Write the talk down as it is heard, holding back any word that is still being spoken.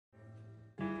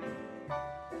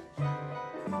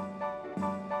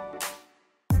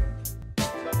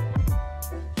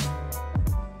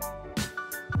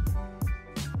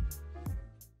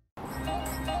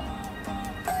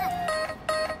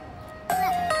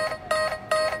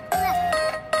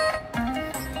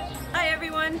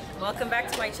welcome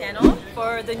back to my channel.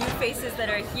 For the new faces that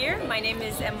are here, my name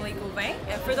is Emily Gauvin,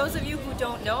 and for those of you who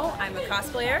don't know, I'm a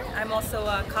cosplayer. I'm also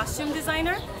a costume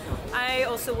designer. I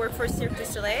also work for Cirque du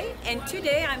Soleil, and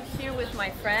today I'm here with my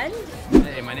friend.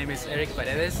 Hey, my name is Erik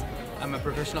Paredes. I'm a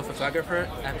professional photographer.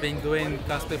 I've been doing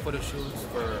cosplay photo shoots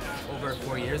for over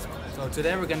 4 years. So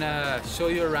today we're gonna show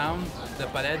you around the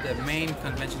Palais, the main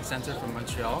convention center from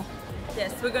Montreal.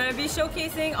 Yes, we're going to be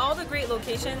showcasing all the great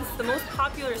locations, the most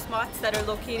popular spots that are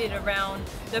located around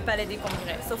the Palais des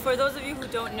Congrès. So for those of you who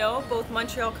don't know, both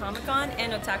Montreal Comic Con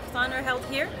and Otakuthon are held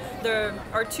here. They're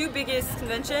our two biggest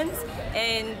conventions,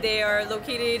 and they are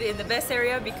located in the best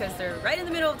area because they're right in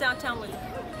the middle of downtown with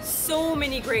so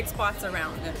many great spots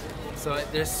around. So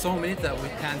there's so many that we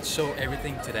can't show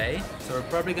everything today. So we're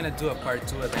probably gonna do a part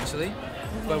 2 eventually.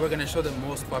 But we're gonna show the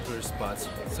most popular spots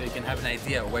so you can have an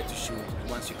idea of where to shoot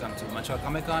once you come to Montreal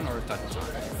Comic Con or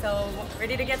Otakuthon. So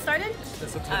ready to get started?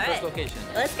 Let's look at the first location.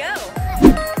 Let's go!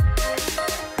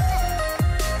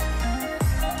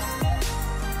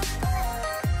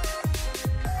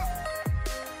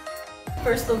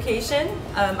 First location,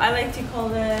 I like to call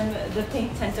them the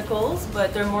pink tentacles,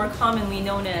 but they're more commonly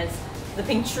known as the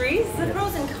pink trees. The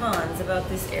pros and cons about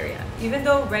this area. Even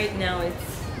though right now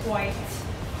it's quite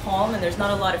calm and there's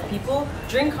not a lot of people,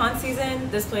 during con season,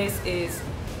 this place is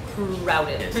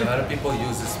crowded. Yes, a lot of people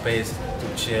use this space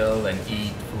to chill and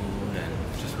eat food and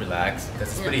just relax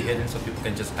because it's pretty hidden, so people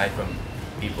can just hide from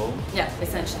people. Yeah,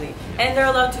 essentially. And they're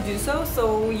allowed to do so,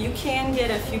 so you can get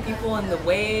a few people in the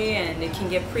way and it can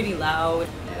get pretty loud,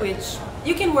 which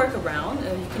you can work around.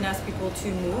 You can ask people to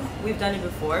move. We've done it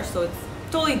before, so it's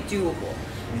totally doable.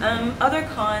 Other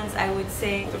cons, I would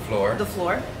say The floor. The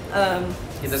floor.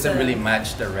 It doesn't really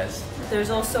match the rest.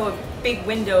 There's also a big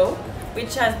window,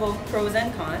 which has both pros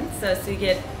and cons. So you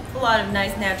get a lot of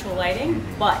nice natural lighting,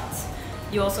 but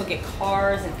you also get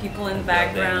cars and people in the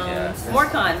background. More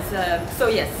cons. So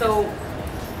yes, so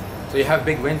you have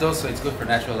big windows, so it's good for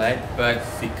natural light, but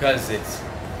because it's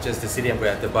just the city and we're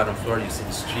at the bottom floor, you see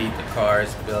the street, the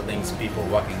cars, buildings, people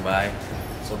walking by.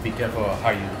 So be careful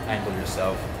how you angle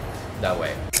yourself that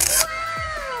way.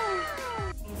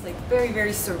 It's like very,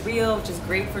 very surreal, which is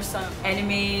great for some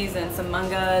animes and some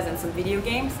mangas and some video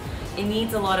games. It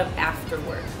needs a lot of after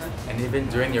work. And even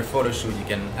during your photo shoot, you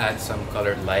can add some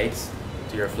colored lights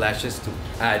to your flashes to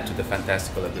add to the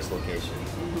fantastical of this location.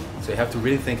 So you have to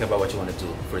really think about what you want to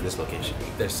do for this location.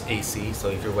 There's AC, so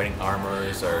if you're wearing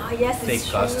armors or thick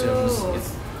costumes,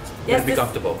 it's gonna be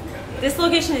comfortable. This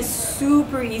location is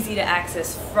super easy to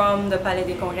access from the Palais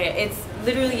des Congrès. It's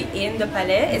literally in the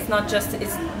Palais. It's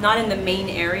not in the main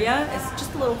area. It's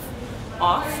just a little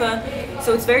off.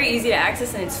 So it's very easy to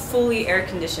access and it's fully air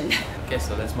conditioned. Okay,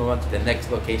 so let's move on to the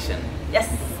next location. Yes.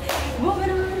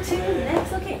 Moving on to the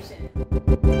next location.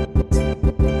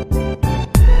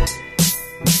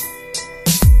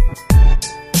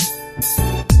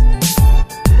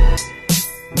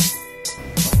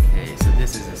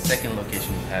 Second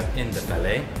location we have in the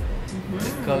Palais,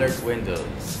 the colored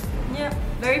windows. Yeah,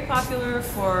 very popular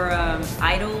for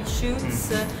idol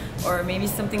shoots or maybe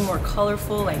something more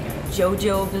colorful like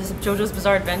JoJo's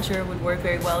Bizarre Adventure would work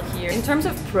very well here. In terms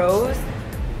of pros,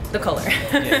 the color.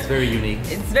 Yeah, it's very unique.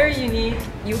 It's very unique.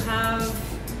 You have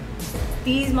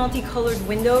these multicolored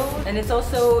windows and it's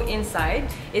also inside.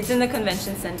 It's in the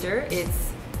convention center.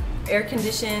 It's air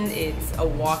conditioned. It's a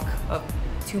walk up.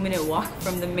 2-minute walk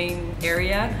from the main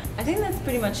area. I think that's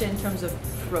pretty much it in terms of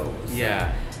pros.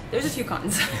 Yeah. There's a few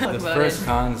cons. The first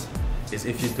cons is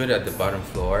if you do it at the bottom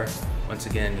floor, once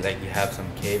again, like you have some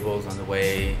cables on the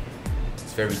way.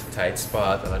 It's a very tight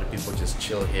spot. A lot of people just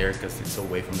chill here because it's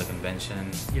away from the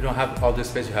convention. You don't have all the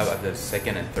space you have at the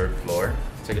second and third floor,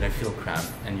 so you're gonna feel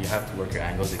cramped and you have to work your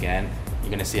angles again.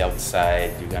 You're gonna see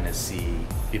outside, you're gonna see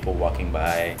people walking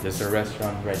by. There's a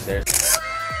restaurant right there.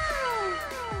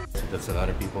 There's a lot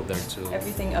of people there too.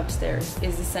 Everything upstairs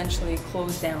is essentially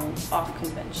closed down off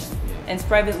convention. And it's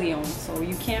privately owned, so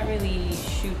you can't really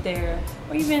shoot there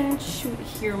or even shoot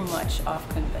here much off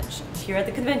convention. Here at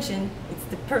the convention, it's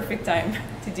the perfect time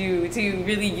to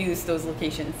really use those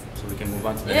locations. So we can move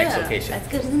on to the next location. Let's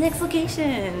go to the next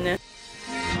location.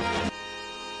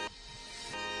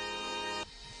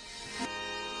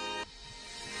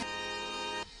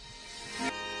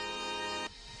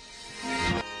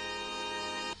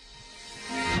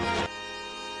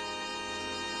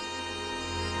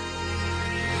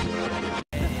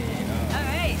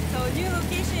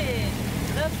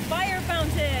 The fire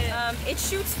fountain. It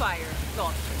shoots fire.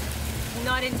 Well,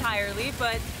 not entirely,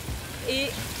 but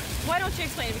why don't you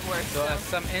explain it before? So at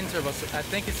some intervals, I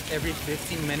think it's every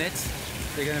 15 minutes,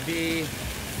 they're gonna be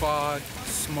fog,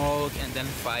 smoke, and then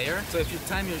fire. So if you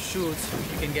time your shoots,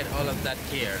 you can get all of that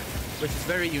here, which is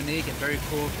very unique and very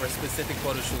cool for specific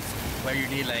photo shoots where you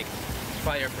need like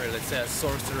fire for, let's say, a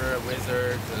sorcerer, a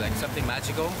wizard, or like something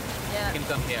magical. Yeah. You can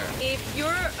come here. If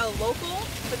you're a local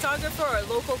photographer or a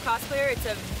local cosplayer, it's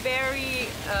a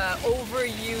very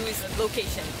overused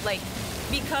location. Like,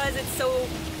 because it's so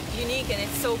unique and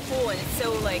it's so cool and it's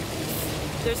so like,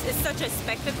 it's such a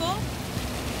spectacle,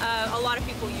 a lot of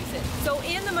people use it. So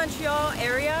in the Montreal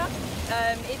area,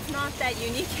 it's not that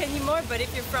unique anymore, but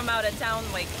if you're from out of town,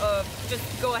 like, just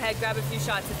go ahead, grab a few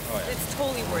shots. It's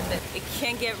totally worth it. It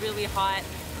can get really hot,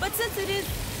 but since it is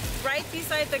right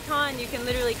beside the con, you can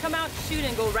literally come out, shoot,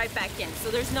 and go right back in.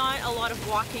 So there's not a lot of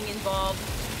walking involved.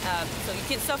 So you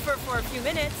can suffer for a few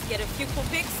minutes, get a few cool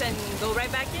pics, and go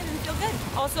right back in and feel good.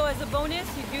 Also, as a bonus,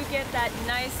 you do get that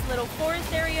nice little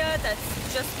forest area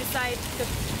that's just beside the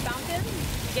fountain,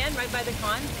 again, right by the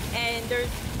con. And there's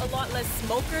a lot less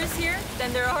smokers here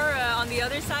than there are on the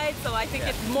other side, so I think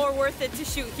it's more worth it to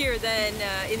shoot here than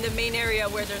in the main area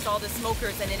where there's all the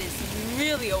smokers and it is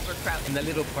really overcrowded. In the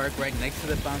little park right next to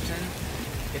the fountain,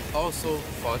 it also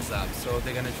fogs up, so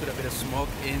they're gonna shoot a bit of smoke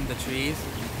in the trees.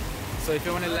 So if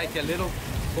you want to like a little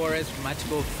forest,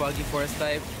 magical, foggy forest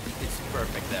type, it's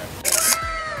perfect there.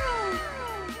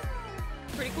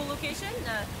 Pretty cool location.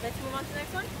 Let's move on to the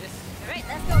next one. Yes. All right,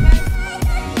 let's go, guys.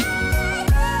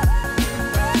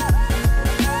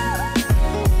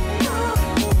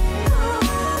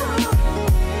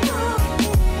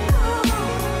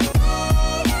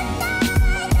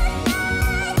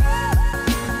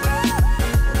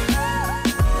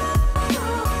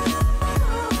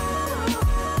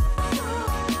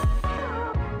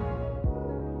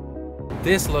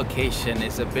 This location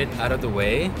is a bit out of the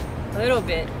way. A little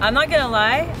bit. I'm not gonna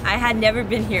lie, I had never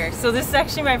been here. So this is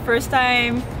actually my first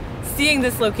time seeing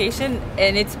this location,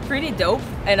 and it's pretty dope.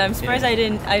 And I'm surprised I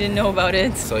didn't know about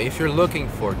it. So if you're looking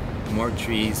for more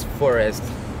trees, forest,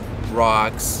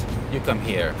 rocks, you come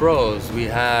here. Pros, we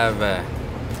have,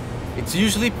 it's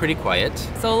usually pretty quiet.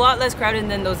 So a lot less crowded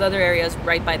than those other areas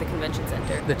right by the convention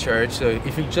center. The church, so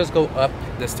if you just go up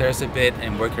the stairs a bit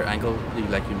and work your angle, you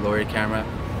lower your camera,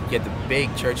 you get the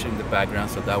big church in the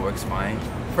background, so that works fine.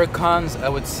 For cons, I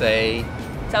would say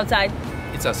It's outside.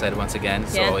 it's outside once again,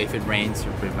 so if it rains,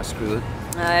 you're pretty much screwed.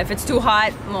 If it's too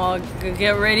hot, well,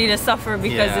 get ready to suffer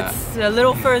because it's a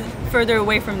little further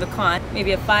away from the con.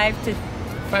 Maybe a 5 to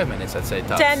 5 minutes, I'd say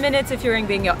tops. 10 minutes if you're wearing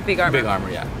big armor. Big armor,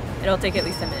 yeah. It'll take at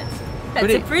least 10 minutes.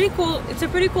 It's a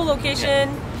pretty cool location.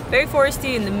 Very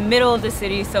foresty in the middle of the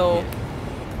city. So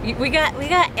we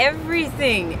got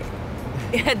everything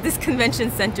at this convention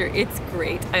center. It's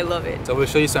great. I love it. So we'll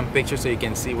show you some pictures so you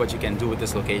can see what you can do with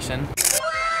this location.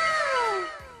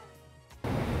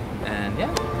 And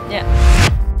yeah.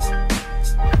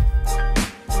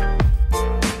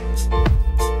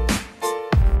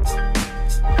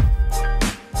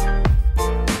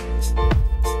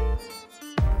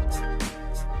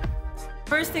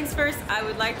 First things first, I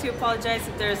would like to apologize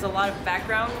if there's a lot of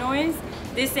background noise.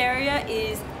 This area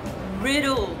is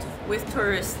riddled with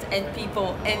tourists and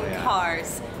people and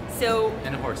cars. So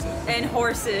And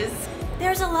horses.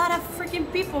 There's a lot of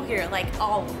freaking people here, like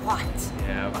a lot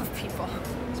of people.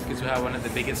 It's because we have one of the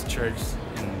biggest churches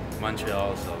in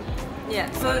Montreal, so yeah,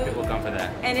 a lot of people come for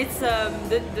that. And it's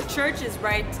the church is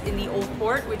right in the Old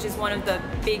Port, which is one of the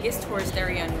biggest tourist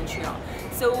area in Montreal.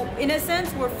 So in a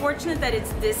sense, we're fortunate that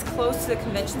it's this close to the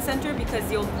convention center because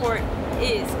the Old Port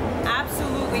is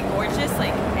absolutely gorgeous.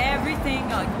 Like everything,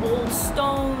 like old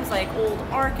stones, like old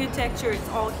architecture, it's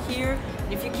all here.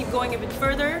 And if you keep going a bit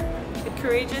further, a bit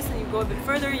courageous, and you go a bit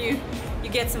further, you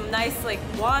get some nice like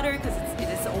water because it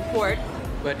is the Old Port.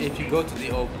 But if you go to the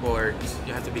Old Port,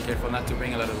 you have to be careful not to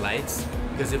bring a lot of lights,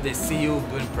 because if they see you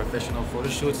doing professional photo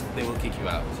shoots, they will kick you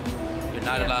out. You're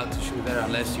not allowed to shoot there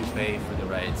unless you pay for the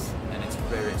rights, and it's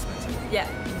very expensive. Yeah,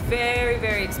 very,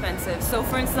 very expensive. So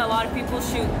for instance, a lot of people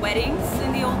shoot weddings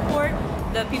in the Old Port.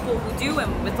 The people who do,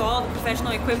 and with all the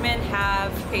professional equipment,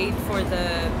 have paid for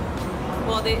the,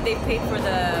 well, they paid for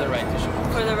the right to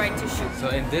shoot. For the right to shoot. So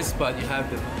in this spot, you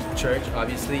have the church,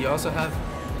 obviously. You also have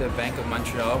the Bank of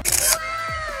Montreal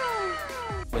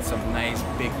with some nice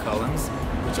big columns,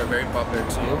 which are very popular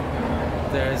too.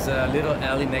 There's a little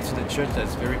alley next to the church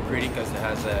that's very pretty because it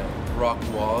has rock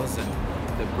walls and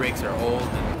the bricks are old.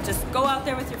 And just go out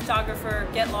there with your photographer,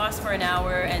 get lost for an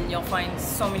hour, and you'll find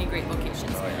so many great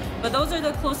locations. Oh, yeah. But those are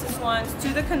the closest ones to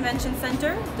the convention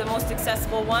center, the most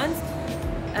accessible ones.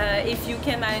 If you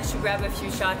can manage to grab a few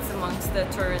shots amongst the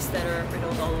tourists that are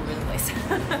riddled all over the place.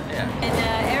 And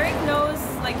Eric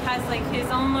has like his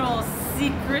own little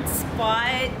secret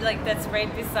spot, like that's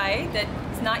right beside, that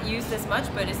It's not used as much,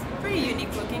 but it's pretty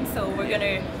unique looking. So we're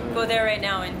gonna go there right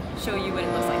now and show you what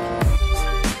it looks like.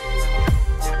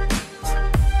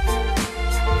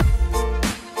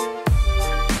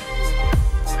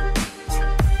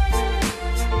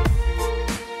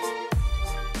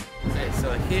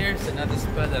 Here's another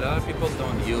spot that a lot of people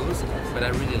don't use, but I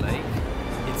really like.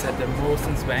 It's at the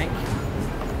Molson's Bank.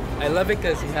 I love it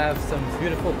because you have some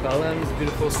beautiful columns,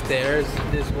 beautiful stairs.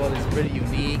 This wall is pretty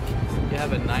unique. You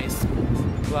have a nice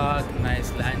clock,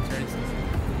 nice lanterns.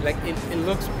 Like it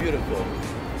looks beautiful.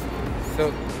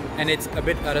 So, and it's a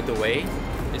bit out of the way.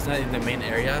 It's not in the main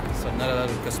area, so not a lot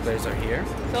of cosplayers are here.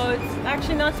 So it's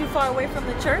actually not too far away from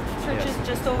the church. Church is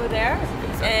just over there.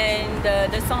 Exactly.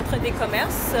 And the Centre des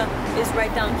Commerces is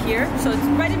right down here. So it's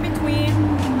right in between.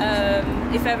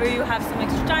 If ever you have some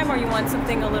extra time or you want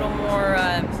something a little more,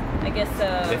 I guess,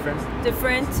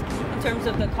 different in terms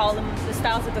of the column, the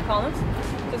styles of the columns.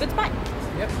 It's a good spot.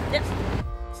 Yep. Yep.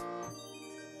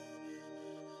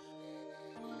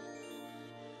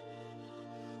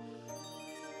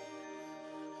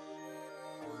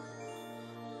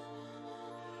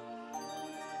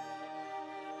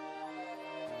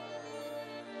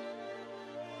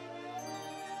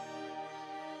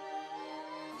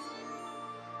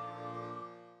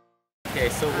 Okay,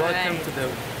 so welcome to the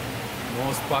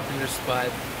most popular spot.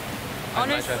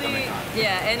 Honestly,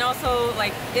 yeah, and also,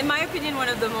 like, in my opinion, one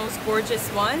of the most gorgeous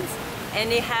ones,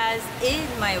 and it has, in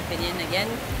my opinion, again,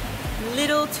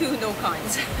 little to no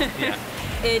cons. Yeah.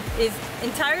 It is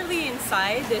entirely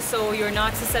inside, so you're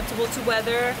not susceptible to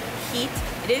weather, heat.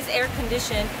 It is air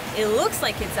conditioned. It looks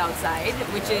like it's outside,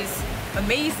 which is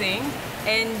amazing,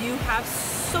 and you have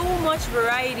so much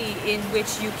variety in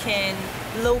which you can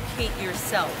locate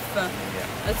yourself.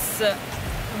 It's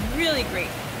really great.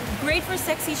 Great for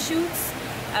sexy shoots,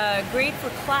 great for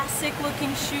classic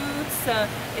looking shoots.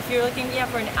 If you're looking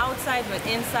for an outside but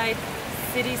inside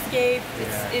cityscape,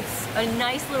 it's a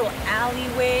nice little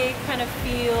alleyway kind of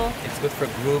feel. It's good for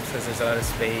groups because there's a lot of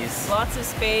space. Lots of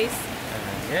space.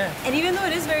 Yeah. And even though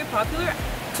it is very popular,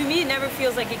 to me it never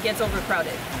feels like it gets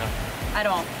overcrowded. No. At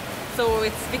all. So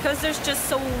it's because there's just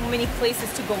so many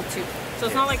places to go to. So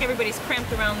it's not like everybody's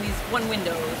cramped around these one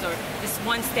windows or this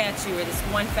one statue or this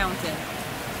one fountain.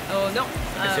 Oh no.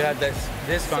 Because you have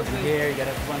this fountain here, you got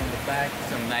a one in the back,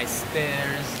 some nice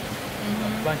stairs,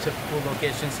 a bunch of cool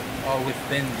locations all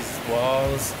within these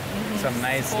walls, some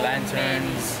nice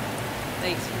lanterns.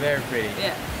 It's very pretty.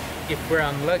 Yeah. If we're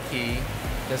unlucky,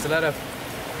 there's a lot of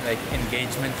like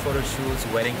engagement photo shoots,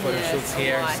 wedding photo shoots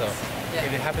here. So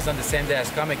if it happens on the same day as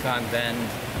Comic-Con, then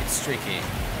it's tricky.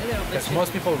 Because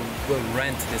most people will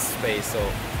rent this space, so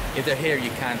if they're here, you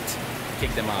can't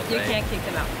kick them out, You can't kick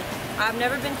them out. I've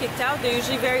never been kicked out. They're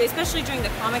usually especially during the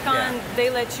Comic-Con, they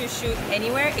let you shoot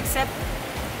anywhere except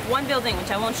one building,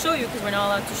 which I won't show you because we're not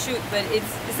allowed to shoot, but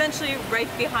it's essentially right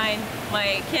behind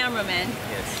my cameraman.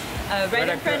 Yes. Right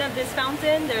in front of this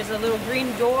fountain, there's a little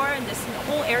green door, and this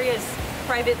whole area is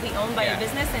privately owned by a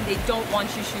business, and they don't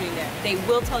want you shooting there. They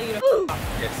will tell you to f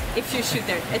off if you shoot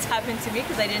there. It's happened to me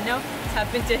because I didn't know. It's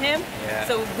happened to him.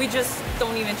 So we just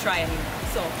don't even try anymore.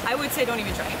 So I would say don't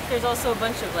even try. There's also a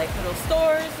bunch of like little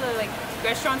stores, like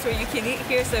restaurants where you can eat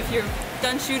here. So if you're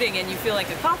done shooting and you feel like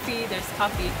a coffee, there's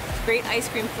coffee. It's a great ice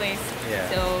cream place.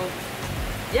 So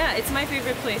yeah, it's my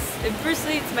favorite place. And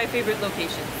personally, it's my favorite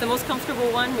location. The most comfortable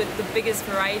one with the biggest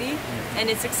variety, and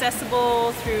it's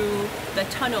accessible through the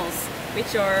tunnels,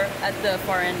 which are at the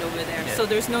far end over there. So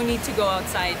there's no need to go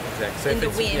outside in the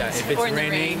wind if it's or in the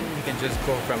raining, rain. you can just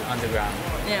go from underground.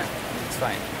 Yeah. It's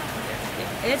fine.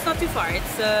 And it's not too far.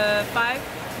 It's 5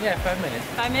 minutes.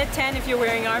 5 minutes, 10 if you're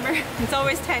wearing armor. It's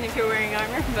always 10 if you're wearing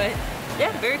armor, but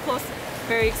yeah, very close,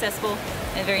 very accessible,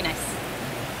 and very nice.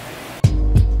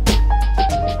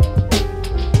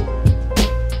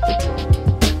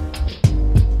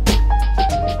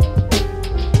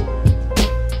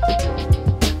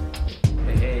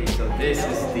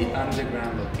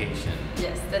 Underground location.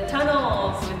 Yes, the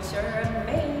tunnels, which are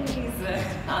amazing.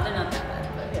 Oh, they're not that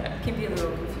bad, but it can be a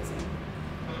little confusing.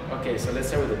 Okay, so let's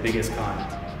start with the biggest con.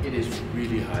 It is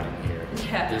really hot in here.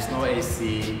 Yeah. There's no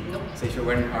AC. Nope. So if you're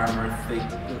wearing armor, thick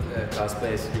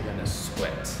cosplays, you're gonna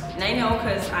sweat. And I know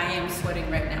because I am sweating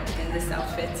right now in this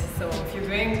outfit. So if you're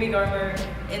wearing big armor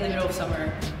in the middle of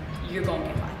summer, you're gonna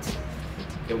get hot.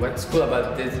 Okay, what's cool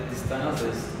about these tunnels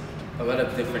is a lot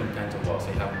of different kinds of walls.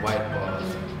 So you have white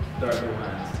walls, darker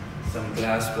ones, some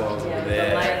glass walls over there.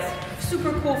 The lights.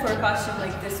 Super cool for a costume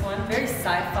like this one. Very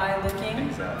sci-fi looking.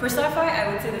 Exactly. For sci-fi,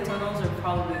 I would say the tunnels are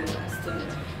probably the best.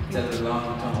 It has a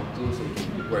long tunnel too, so you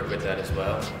can work with that as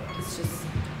well.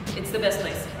 It's the best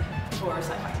place for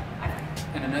sci-fi, I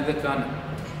think. And another con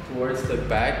towards the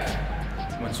back,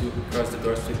 once you cross the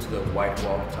doorstep to the white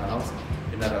wall tunnels,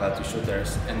 you're not allowed to shoot there,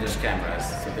 and there's cameras,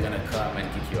 so they're gonna come and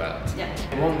kick you out. Yeah.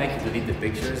 It won't make you delete the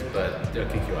pictures, but they'll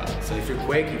kick you out. So if you're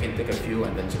quick, you can take a few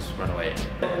and then just run away.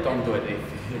 Don't do it if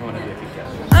you don't want to get kicked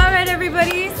out. Alright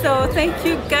everybody, so thank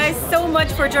you guys so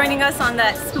much for joining us on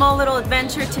that small little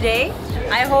adventure today.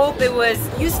 I hope it was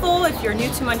useful if you're new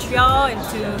to Montreal and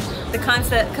to the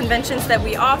conventions that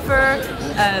we offer.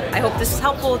 I hope this is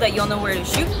helpful, that you'll know where to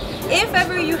shoot. If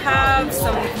ever you have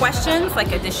some questions,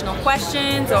 like additional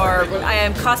questions or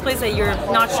cosplays that you're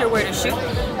not sure where to shoot,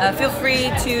 feel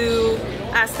free to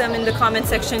ask them in the comment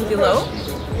section below.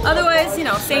 Otherwise, you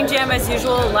know, same jam as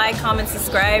usual, like, comment,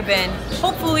 subscribe, and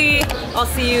hopefully I'll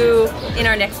see you in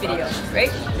our next video,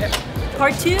 right? Yeah.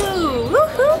 Part 2!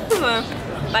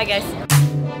 Woohoo! Bye guys.